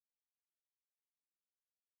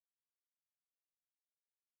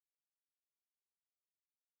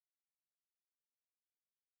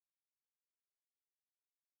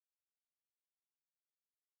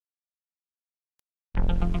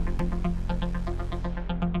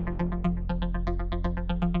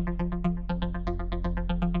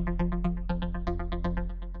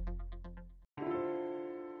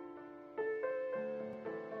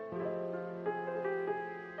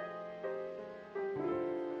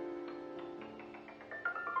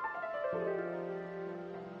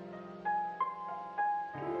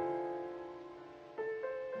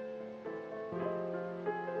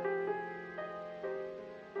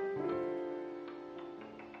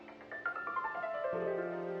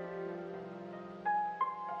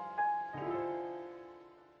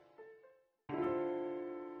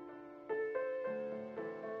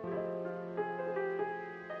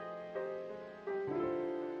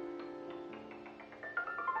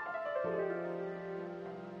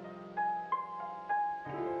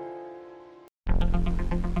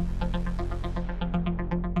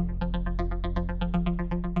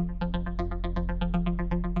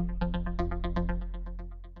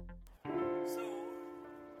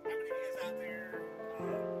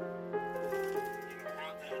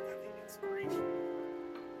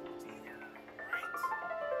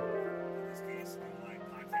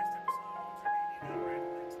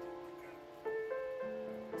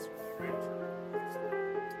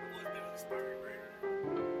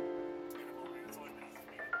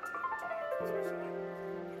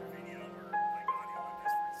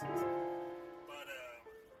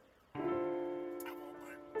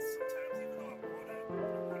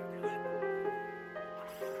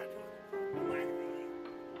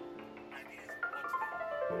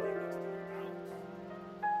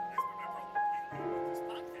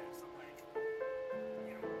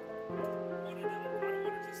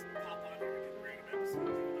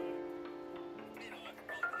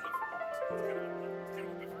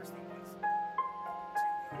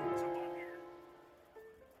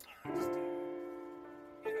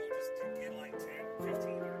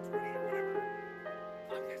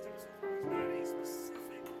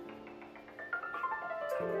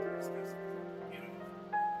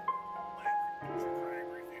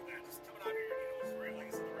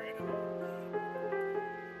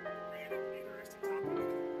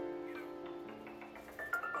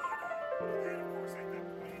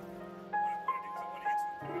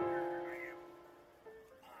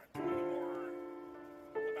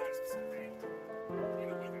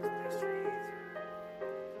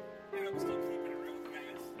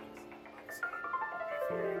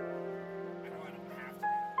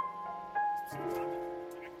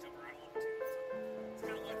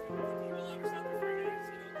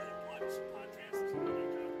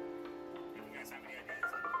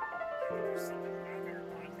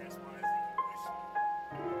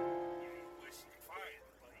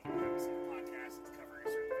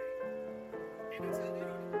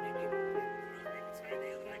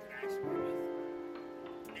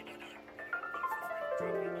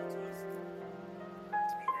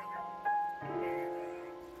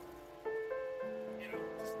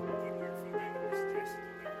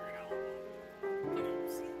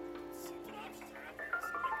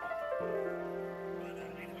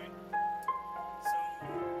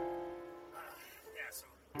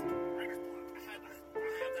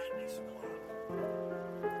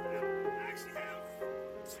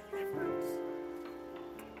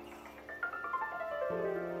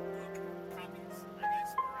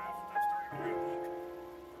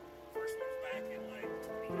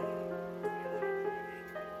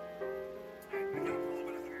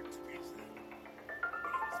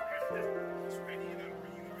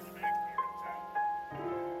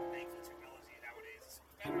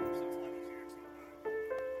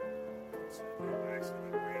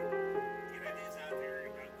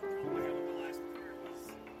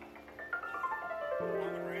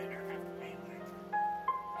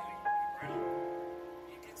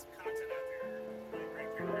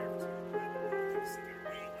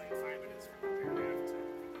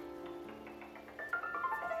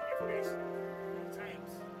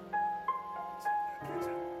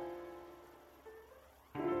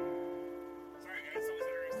Sorry guys, it's always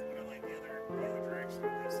interesting when I like the other direction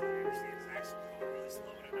of this. I understand it's actually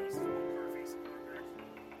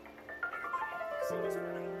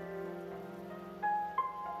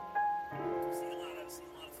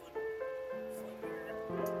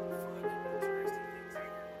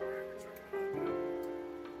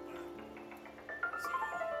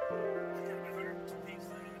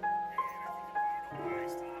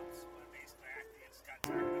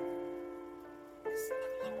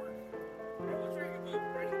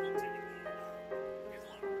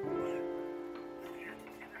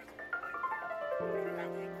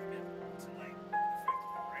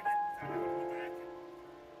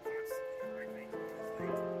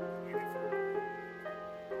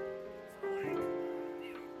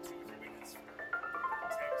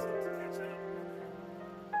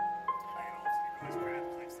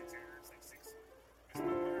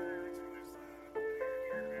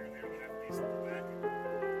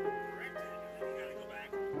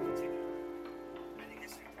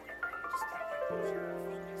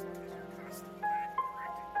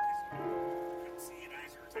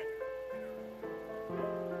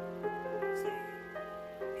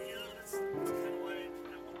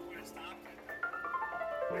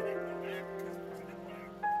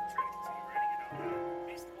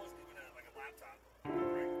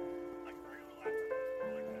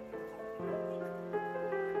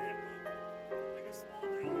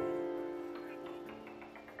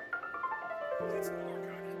did some more work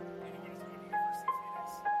on it, when I was going to University of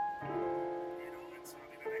Phoenix. And so, I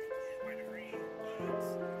completed my degree, but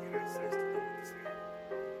again, I still dealt with the same.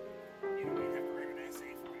 You have to write an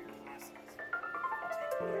essay for one of your classes, and it will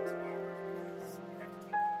take you like 2 hours because you have to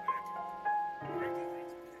keep going back and correcting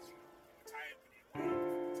things because you type and you wait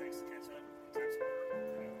for the text to catch up, and the type some more,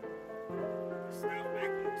 there's now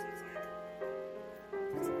MacBooks, so it's like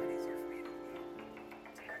it's a lot easier for me to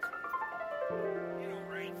actually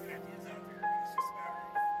write good ideas out there. It's just a matter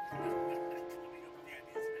of coming up with the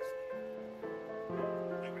ideas initially.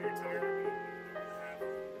 Like when you're tired, when you don't really have a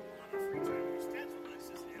lot of free time in your schedule,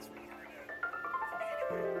 it's really hard to, for me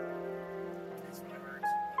anyway, it's really hard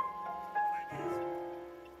to come up with ideas and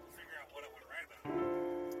figure out what I want to write about.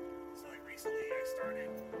 So like recently I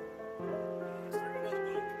started another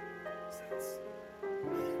book since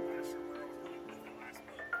I'm not sure where I was going with the last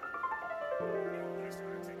book. When I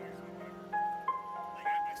started 10 years ago, whatever. Like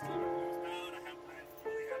I still remember what it was about. I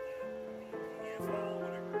literally have the PDF file,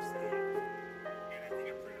 whatever, saved. And I think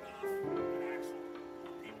I printed off an actual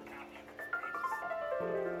paper copy of it for pages.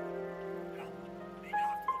 Maybe I'll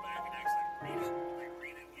have to go back and actually read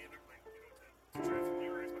it again, or to try to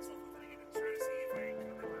familiarize myself with it again and try to see if I can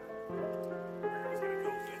remember where I was going to go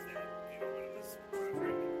with it, when I was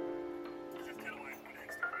writing it. Because that's kind of why I went ahead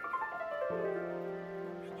and started a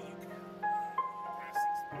new book in the past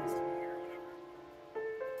 6 months to a year or whatever.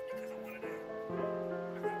 Because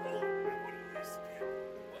I thought, well, I wanted at least to get the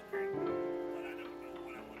book written, but I don't know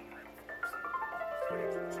what I wanted to write before. So I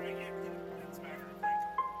started trying it, and it's a matter of I think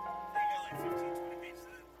I got like 15, 20 pages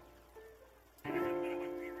in it, and I haven't been on my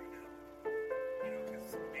computer right now.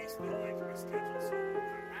 Because basically like my schedule's so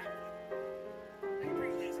compact, I get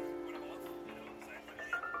pretty lazy when I'm off, because I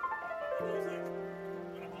literally am one of those, like,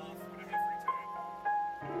 when I'm off, when I have free time,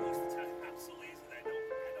 most of the time I'm so lazy that I don't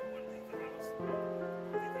want to leave the house.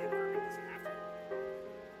 Leave the apartment because I have to.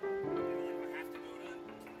 If I have to go to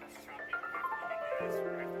grocery shopping, or have to go get gas,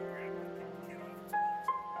 or have to go grab and pick the kid up from school or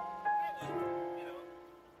something, I will,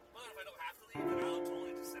 But if I don't have to leave, then I'll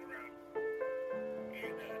totally just sit around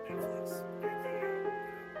and Netflix and hang out.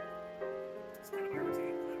 It's kind of my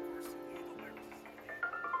routine, but of course, my routine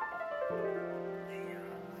is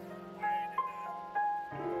the wine and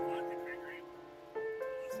vodka crack grape.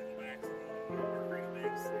 Let's go back to the margarita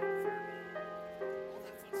mix and fireball, all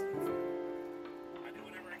that fun stuff. I do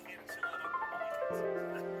whatever I can to chill out on the weekends. But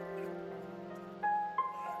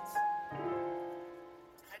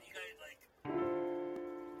how do you guys deal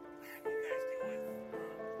with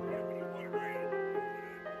when you want to write, you want to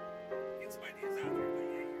get some ideas out there,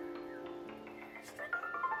 but you're struggling.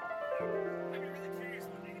 I'd be really curious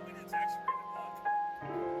when anybody that's actually written a book,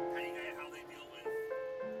 how they deal with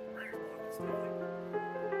writer's block and stuff.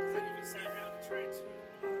 Because I've even sat down and tried to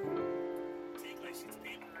take like sheets of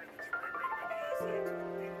paper and then just write random ideas, like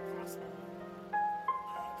possible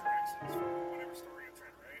directions for whatever story I'm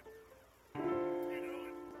trying to write. And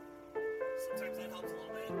sometimes that helps a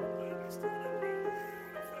little bit, but I still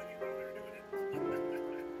don't fucking bother doing it.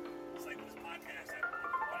 It's like with this podcast, I've been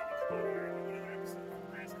wanting to come on here and do another episode for the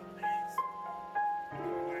last couple days.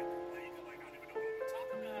 I'm like, I don't even know what I'm going to talk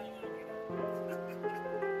about,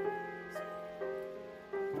 So,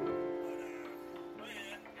 but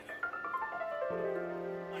yeah,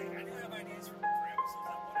 like I do have ideas for episodes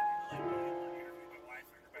I want to do, like being able to interview my wife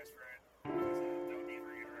and her best friend, because that would be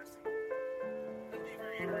very interesting. That'd be a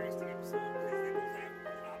very interesting episode because they both have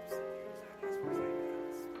opposite views as far as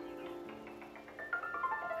ideas,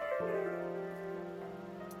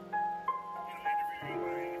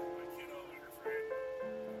 interviewing my kiddo and her friend,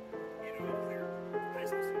 they're high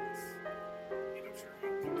school students. I'm sure we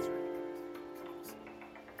can come up with some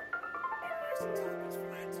interesting topics for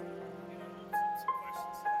that too. Some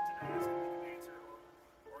questions to ask and they can answer,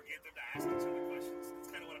 or get them to ask each other questions.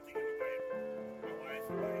 That's kind of what I'm thinking with my wife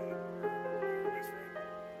and my best friend.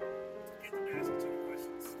 Get them to ask each other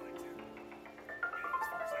questions, like as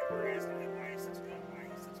far as like we're asking him why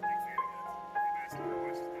he's such a big fan of guns. I'm asking her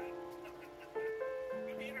why she's got it.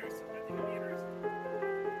 It'd be interesting. I think it'd be interesting. But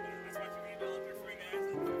that's why I threw an email up there for you guys,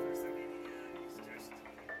 and for sending any suggestions,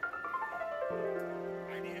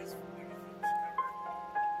 ideas for what you think we should cover,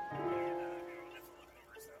 and definitely looking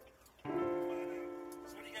over stuff. But so what have you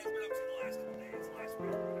guys been up to the last couple days, last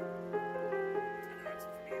week or whatever? I know it's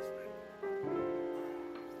for me, it's been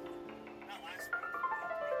not last week, but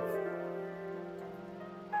the week before.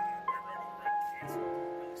 My road run canceled.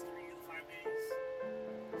 It was 3 of the 5 days.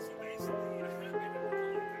 So basically, I've been working a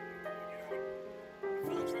lot that week. When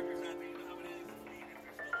fellow truckers out there, you know how it is. If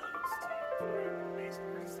there's no loads to run, basically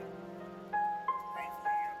we're just sitting.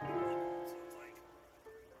 Thankfully, I'm local, so it's like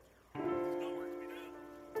there's no work to be done.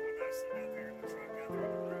 I'm not sitting out there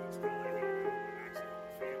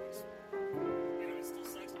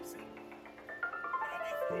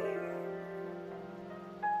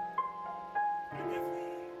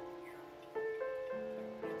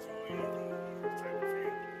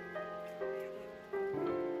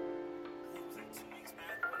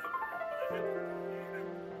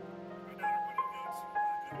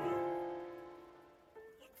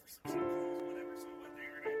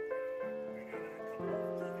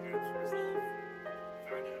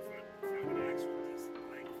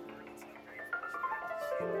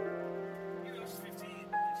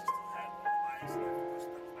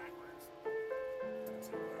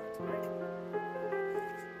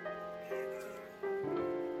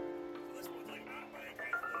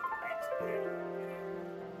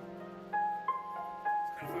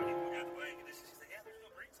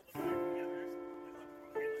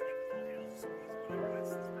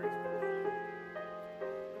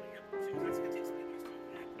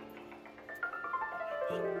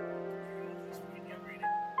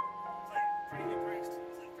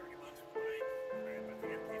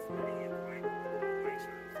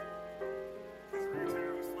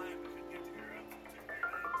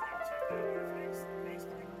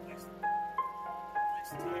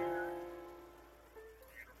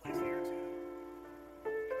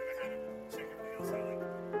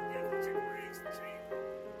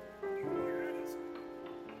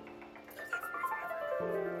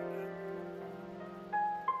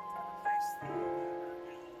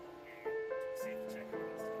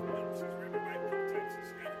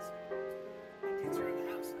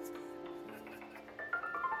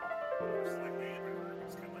we're just like laying in my room,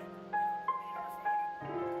 just kind of like, being on our phone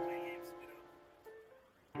and playing games.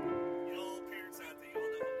 Parents out there,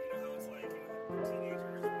 you know how it's like,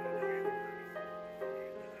 teenagers want to know everybody.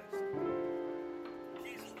 And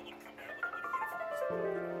occasionally they want to come down with a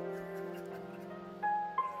little uniform or something.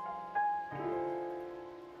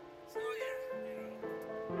 So yeah,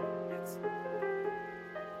 it's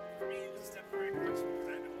for me it was a step in the right direction because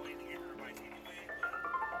I've been wanting to get her a bike anyway,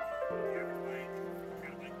 but the average bike,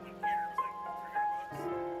 kind of like one gear, was like $300.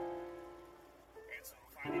 And so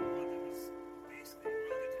finding one that was basically in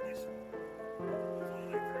real good condition was all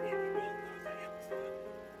like 38 well, and I was like, yeah, let's do it.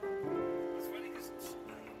 It's funny because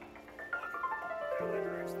walking down that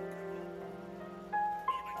direction and come home,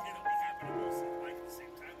 me and my kid will be happy to both see the bike at the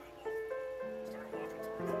same time. We both started walking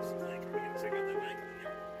towards it. She's like, are we going to check out that bike? I'm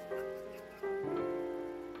like, yep.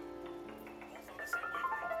 Both on the same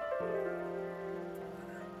wavelength.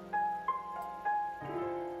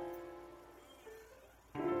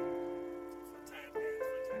 Fun times, man.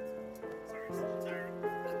 Fun times. Sorry, it's a little tiring.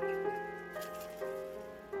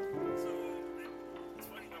 So, it's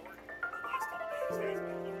funny, my work the last couple days has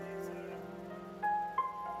been one of these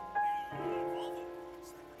new Volvo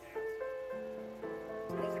sleeper cabs.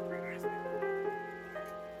 These are pretty nice, man.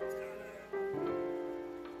 Like, it's got a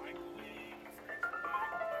microwave, a fridge in the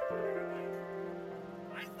back, whatever, and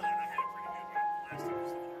I thought I had a pretty good one the last time I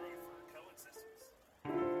was on the road for Cohen Systems.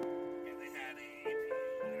 And they had a APU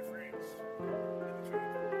and a fridge in the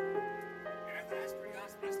truck. And I thought that's pretty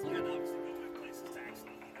awesome. I still had to obviously go to places to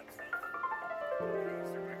actually heat up stuff.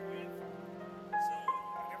 Use their microwave. So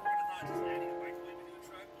I never would have thought just adding a microwave into a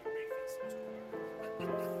truck would make things so much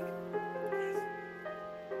cooler. Because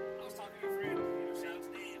I was talking to a friend, shout out to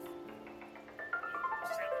Dave.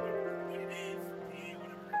 Just chatting with my buddy Dave from PA,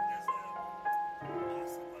 whatever. He does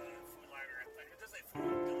awesome food liner. It does like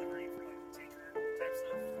food delivery for like tanker type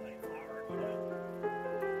stuff, like flour and whatnot.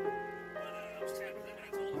 But I was chatting with him and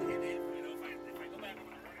I told him, hey Dave, if I go back on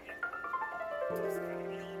the road again, just kind of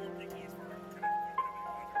be a little more picky as far as what kind of equipment I'm going to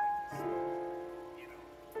go out there with. Because,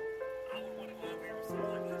 I would want to go out there with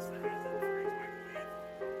something like this that has a fridge, microwave,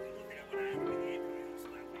 and looking at what I have in the APU, so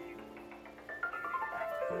that way, you don't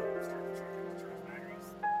have to start the truck and charge batteries.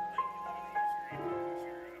 Like, you literally use your APU, use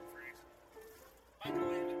your fridge.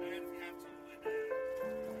 Microwave at night if you have to, and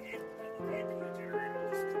the APU generator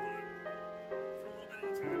will just come on for a little bit at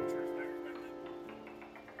a time and charge batteries back up.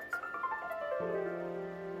 So,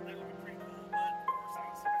 that would be pretty cool, but of course I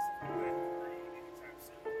don't see myself going back on the road anytime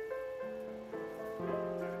soon.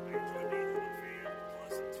 I enjoy being a little fan,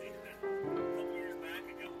 plus a couple years back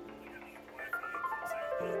I got me and the wife a king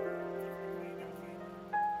size bed, living in Queen,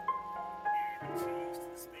 and I'm too used to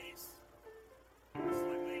the space. It's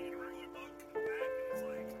like laying in a regular bunk in the back, and it's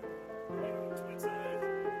like, twin size.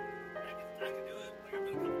 I can do it. Like I've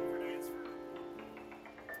been a couple overnights for my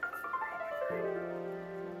current employer,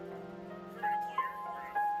 where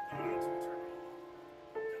I've gone out to a terminal,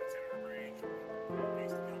 done a 10-hour break,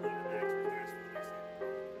 basically got later back to Nashville the next day.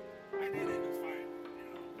 I did it. It was fine,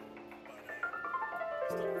 but I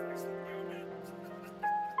still prefer to sleep in my own bed.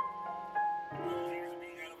 All those years of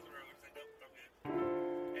being out over the road, I said, nope, I'm good.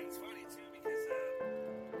 And it's funny too because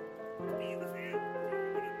me and the fam, we went up to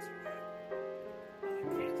Kansas back in I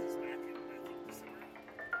think December for my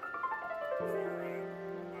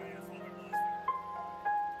father-in-law's funeral,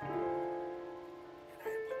 and I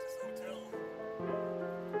had booked this hotel that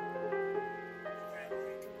had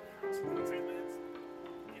like around 210 minutes,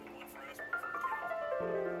 one for us, one for the kid.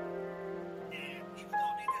 And even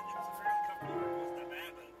though it was a fairly comfortable room, it wasn't that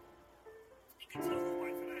bad, but you could tell the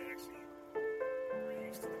wife and I actually were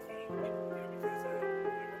used to the king, because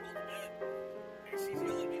we're both in bed, and she's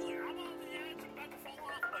yelling at me like, I'm on the edge, I'm about to fall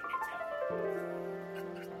off. I'm like, me too.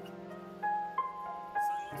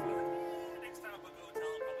 So it's like, next time I book a hotel,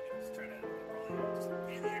 I'm probably gonna just try to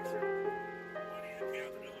pay the extra money to pay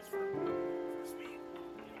out the nose for a suite,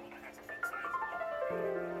 one that has a king size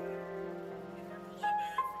and either a pull-out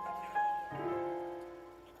bed for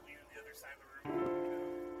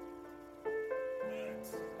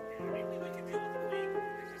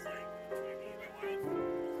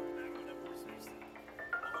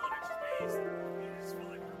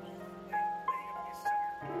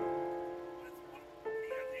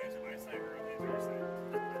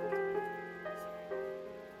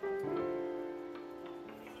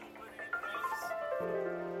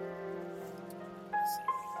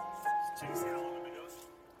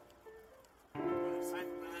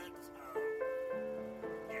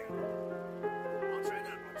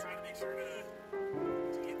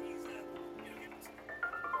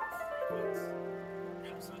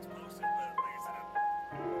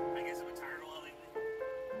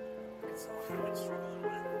So I've been struggling